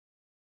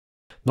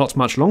Not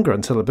much longer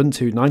until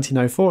Ubuntu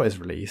 19.04 is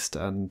released,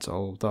 and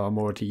although I'm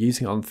already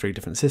using it on 3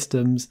 different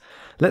systems,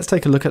 let's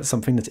take a look at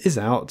something that is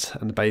out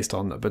and based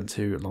on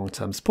Ubuntu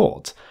long-term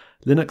support,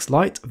 Linux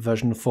Lite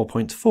version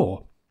 4.4.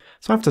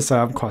 So I have to say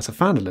I'm quite a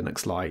fan of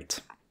Linux Lite.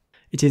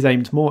 It is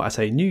aimed more at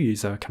a new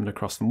user coming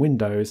across from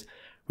Windows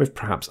with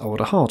perhaps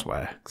older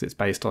hardware, because it's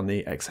based on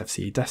the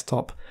XFCE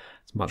desktop.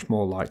 It's much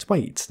more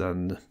lightweight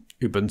than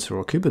Ubuntu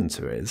or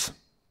Kubuntu is.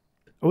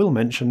 I will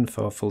mention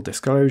for full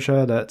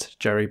disclosure that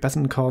Jerry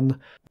Bezenkon,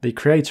 the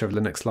creator of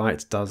Linux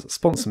Lite, does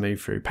sponsor me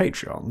through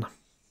Patreon.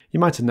 You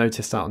might have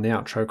noticed that on the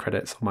outro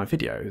credits of my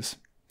videos.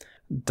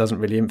 It doesn't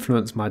really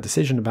influence my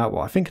decision about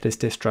what I think of this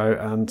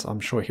distro, and I'm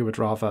sure he would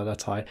rather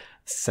that I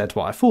said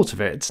what I thought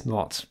of it,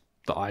 not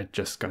that I'm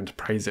just going to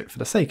praise it for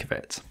the sake of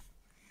it.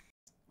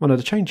 One of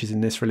the changes in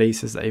this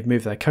release is that they've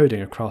moved their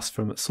coding across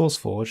from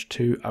SourceForge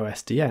to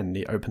OSDN,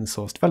 the Open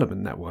Source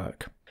Development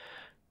Network.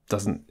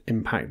 Doesn't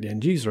impact the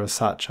end user as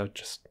such, I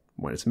just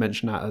wanted to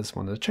mention that as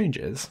one of the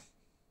changes.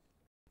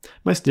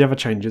 Most of the other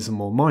changes are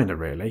more minor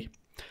really,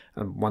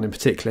 and one in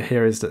particular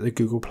here is that the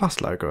Google Plus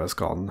logo has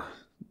gone.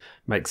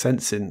 Makes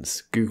sense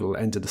since Google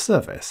ended the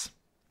service.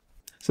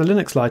 So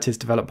Linux Lite is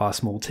developed by a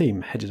small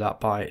team headed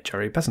up by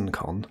Jerry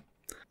Bezenkon.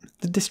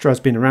 The distro has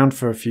been around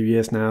for a few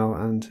years now,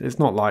 and it's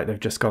not like they've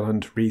just gone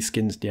and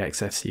reskinned the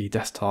XFCE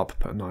desktop,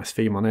 put a nice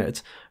theme on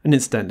it, and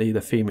incidentally the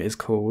theme is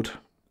called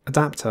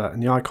Adapter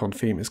and the icon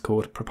theme is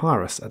called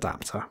Papyrus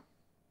Adapter.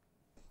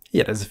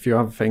 Yeah, there's a few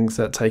other things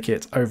that take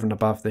it over and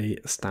above the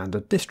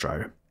standard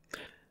distro.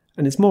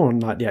 And it's more on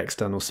like the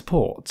external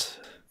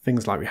support.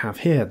 Things like we have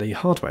here, the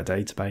hardware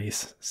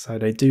database, so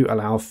they do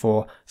allow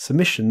for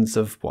submissions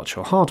of what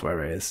your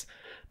hardware is.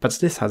 But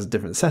this has a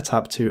different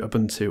setup to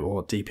Ubuntu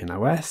or Deepin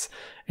OS,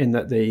 in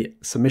that the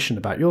submission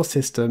about your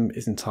system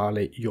is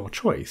entirely your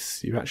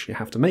choice. You actually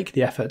have to make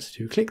the effort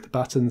to click the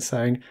button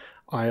saying,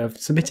 I am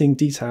submitting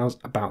details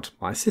about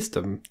my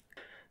system,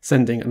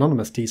 sending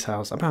anonymous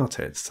details about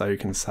it, so you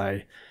can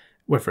say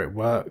whether it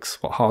works,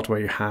 what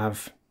hardware you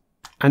have,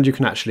 and you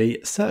can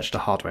actually search the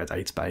hardware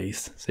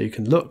database, so you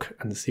can look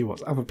and see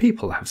what other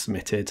people have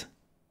submitted.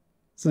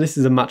 So this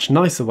is a much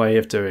nicer way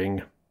of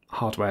doing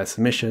hardware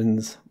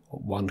submissions.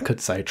 One could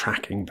say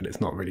tracking, but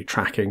it's not really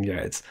tracking,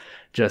 it's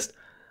just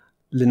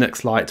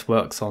Linux Lite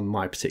works on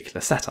my particular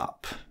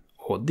setup,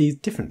 or these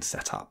different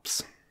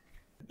setups.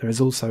 There is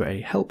also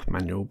a help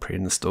manual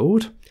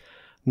pre-installed,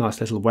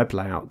 nice little web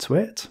layout to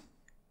it.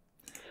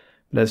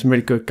 There's some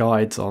really good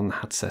guides on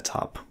how to set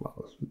up.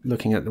 Well,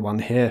 looking at the one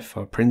here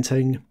for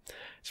printing,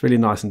 it's really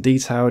nice and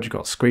detailed. You've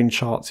got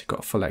screenshots, you've got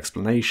a full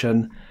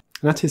explanation,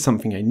 and that is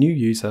something a new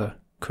user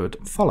could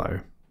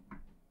follow.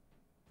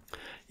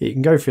 You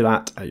can go through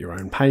that at your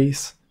own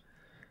pace.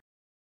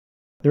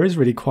 There is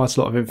really quite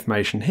a lot of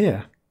information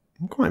here.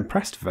 I'm quite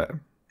impressed with it.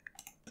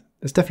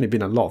 There's definitely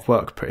been a lot of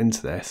work put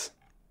into this.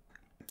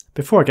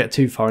 Before I get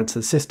too far into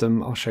the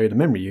system, I'll show you the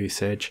memory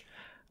usage,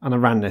 and I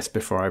ran this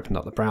before I opened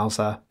up the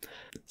browser.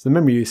 So the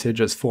memory usage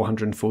is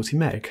 440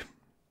 meg.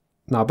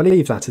 Now I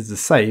believe that is the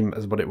same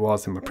as what it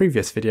was in my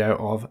previous video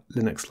of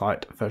Linux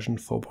Lite version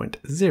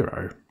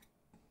 4.0.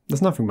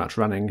 There's nothing much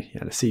running,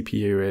 the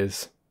CPU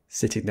is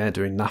sitting there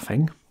doing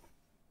nothing.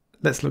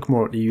 Let's look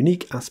more at the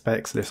unique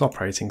aspects of this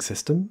operating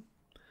system.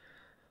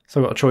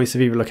 So I've got a choice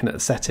of either looking at the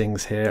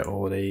settings here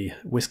or the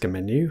whisker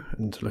menu,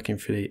 and looking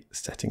for the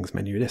settings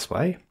menu this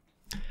way.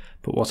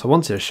 But what I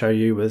wanted to show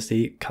you was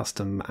the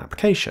custom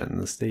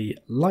applications, the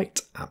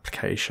Lite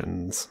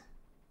applications.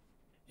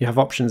 You have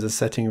options of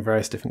setting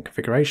various different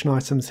configuration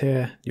items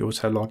here, the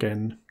auto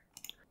login,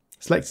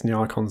 selecting the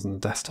icons on the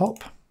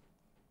desktop,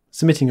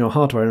 submitting your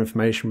hardware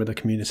information with the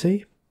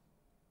community.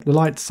 The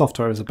Lite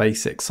software is a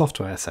basic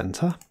software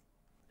center.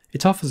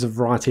 It offers a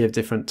variety of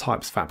different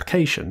types of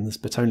applications,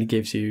 but only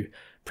gives you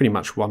pretty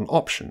much one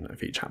option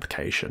of each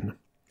application.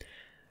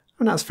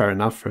 And that's fair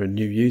enough for a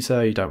new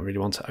user. You don't really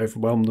want to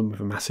overwhelm them with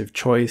a massive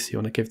choice. You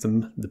want to give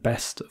them the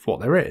best of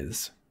what there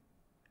is.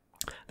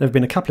 There have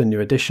been a couple of new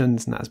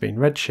additions, and that has been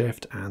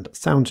Redshift and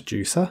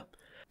SoundJuicer.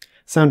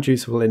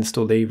 SoundJuicer will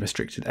install the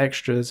restricted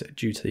extras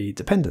due to the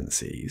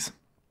dependencies.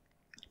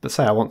 But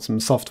say I want some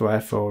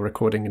software for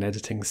recording and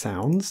editing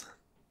sounds,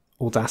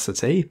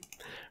 Audacity,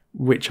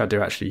 which I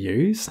do actually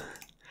use.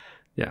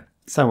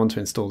 So I want to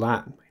install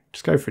that.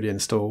 Just go for the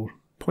install,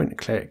 point and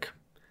click,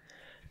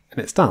 and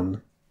it's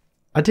done.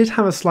 I did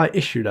have a slight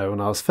issue though when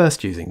I was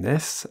first using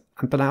this,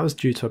 but that was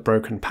due to a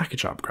broken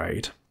package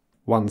upgrade,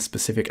 one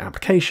specific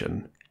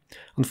application.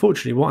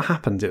 Unfortunately, what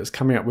happened, it was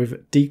coming up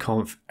with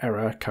dconf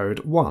error code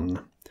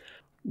 1,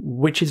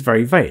 which is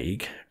very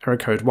vague. Error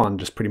code 1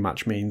 just pretty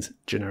much means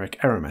generic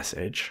error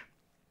message.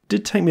 It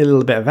did take me a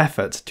little bit of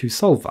effort to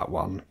solve that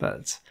one,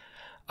 but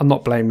I'm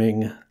not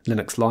blaming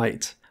Linux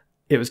Lite.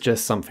 It was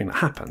just something that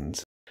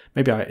happened.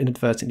 Maybe I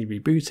inadvertently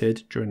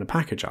rebooted during the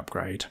package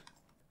upgrade.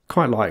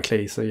 Quite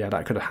likely, so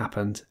that could have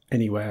happened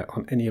anywhere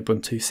on any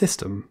Ubuntu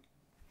system.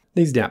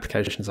 These are the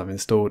applications I've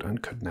installed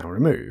and could now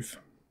remove.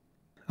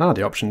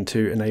 The option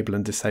to enable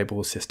and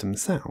disable system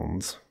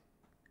sounds.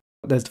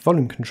 There's the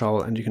volume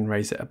control, and you can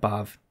raise it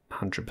above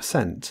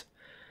 100%.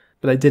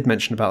 But they did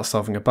mention about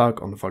solving a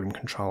bug on the volume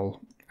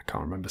control. I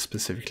can't remember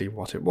specifically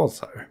what it was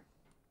though.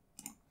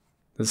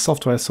 There's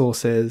software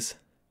sources,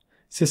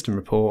 system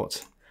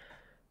report,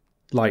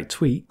 Lite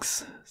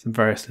tweaks, some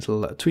various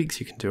little tweaks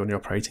you can do on your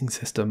operating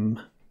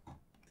system.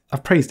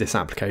 I've praised this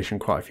application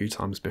quite a few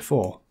times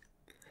before.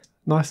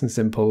 Nice and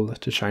simple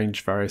to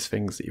change various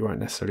things that you won't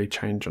necessarily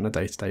change on a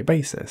day-to-day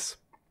basis.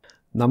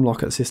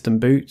 Numlock at system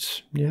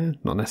boot, yeah,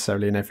 not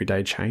necessarily an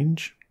everyday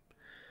change.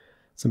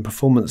 Some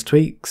performance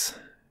tweaks,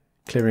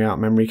 clearing out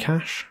memory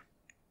cache.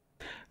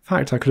 In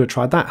fact, I could have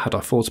tried that had I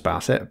thought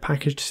about it,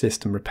 packaged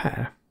system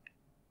repair.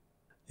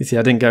 You see,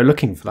 I didn't go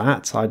looking for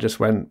that, I just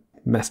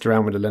messed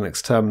around with the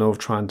Linux terminal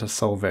trying to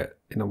solve it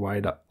in a way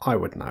that I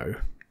would know.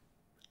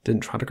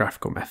 Didn't try the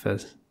graphical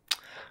method.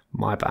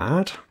 My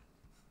bad.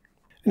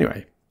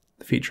 Anyway,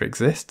 the feature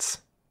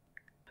exists.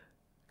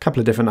 A couple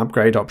of different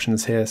upgrade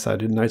options here, so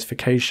the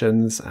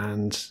notifications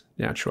and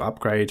the actual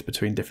upgrade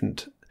between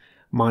different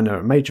minor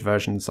and major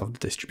versions of the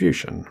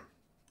distribution.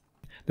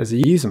 There's a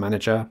user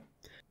manager, a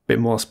bit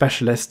more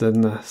specialist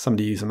than some of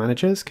the user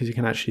managers because you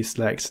can actually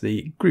select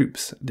the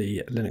groups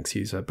the Linux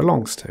user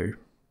belongs to.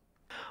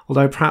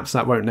 Although perhaps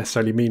that won't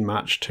necessarily mean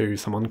much to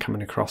someone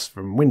coming across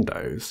from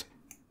Windows.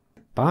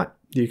 But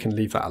you can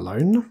leave that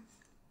alone.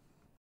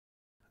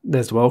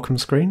 There's the welcome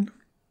screen.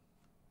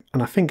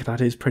 And I think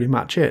that is pretty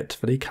much it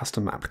for the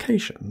custom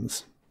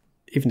applications.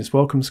 Even this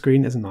welcome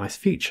screen is a nice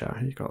feature.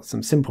 You've got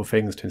some simple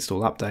things to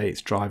install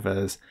updates,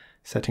 drivers,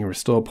 setting a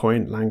restore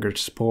point,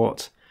 language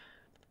support,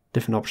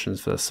 different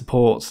options for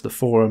support, the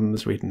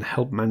forums, reading the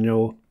help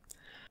manual,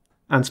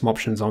 and some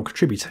options on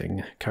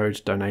contributing,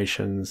 code,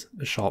 donations,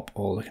 the shop,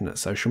 or looking at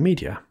social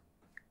media.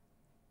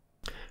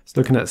 So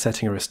looking at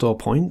setting a restore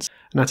point,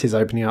 and that is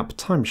opening up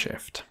time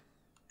shift.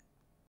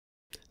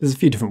 There's a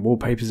few different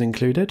wallpapers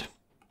included.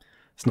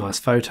 Some nice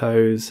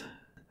photos,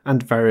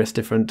 and various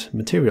different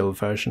material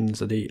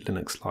versions of the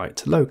Linux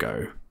Lite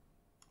logo.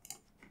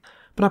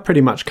 But that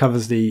pretty much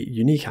covers the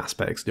unique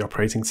aspects of the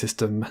operating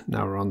system.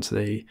 Now we're on to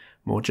the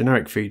more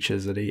generic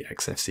features of the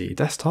XFCE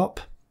desktop.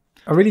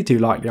 I really do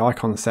like the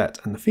icon set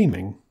and the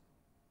theming.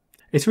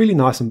 It's really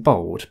nice and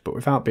bold, but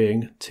without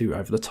being too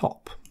over the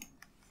top.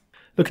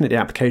 Looking at the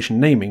application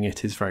naming,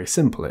 it is very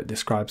simple. It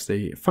describes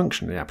the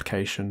function of the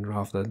application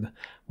rather than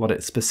what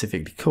it's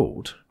specifically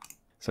called.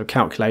 So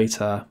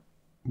calculator,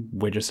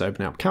 we're just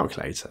opening up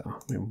calculator.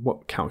 I mean,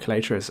 what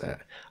calculator is it?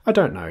 I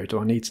don't know. Do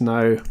I need to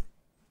know?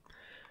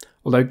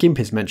 Although GIMP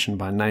is mentioned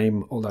by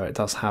name, although it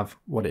does have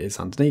what it is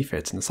underneath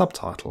it in the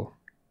subtitle.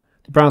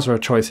 The browser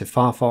of choice is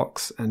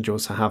Firefox, and you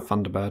also have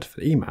Thunderbird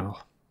for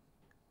email.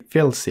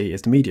 VLC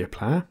is the media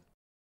player.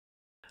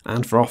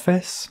 And for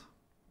Office,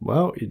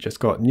 well, you just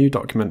got new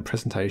document,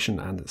 presentation,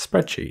 and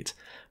spreadsheet.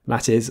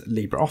 That is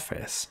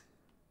LibreOffice.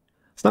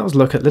 So that was a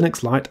look at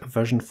Linux Lite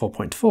version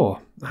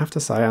 4.4. I have to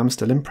say I'm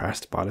still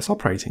impressed by this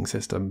operating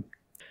system.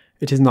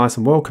 It is nice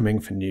and welcoming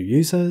for new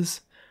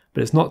users,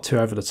 but it's not too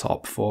over the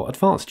top for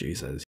advanced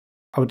users.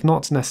 I would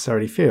not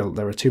necessarily feel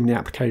there are too many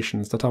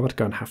applications that I would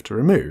go and have to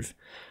remove.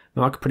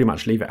 Now I could pretty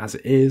much leave it as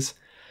it is,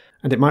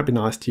 and it might be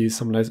nice to use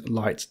some of those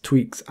Lite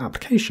tweaks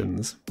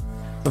applications.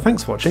 So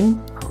thanks for watching,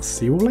 I'll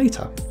see you all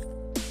later.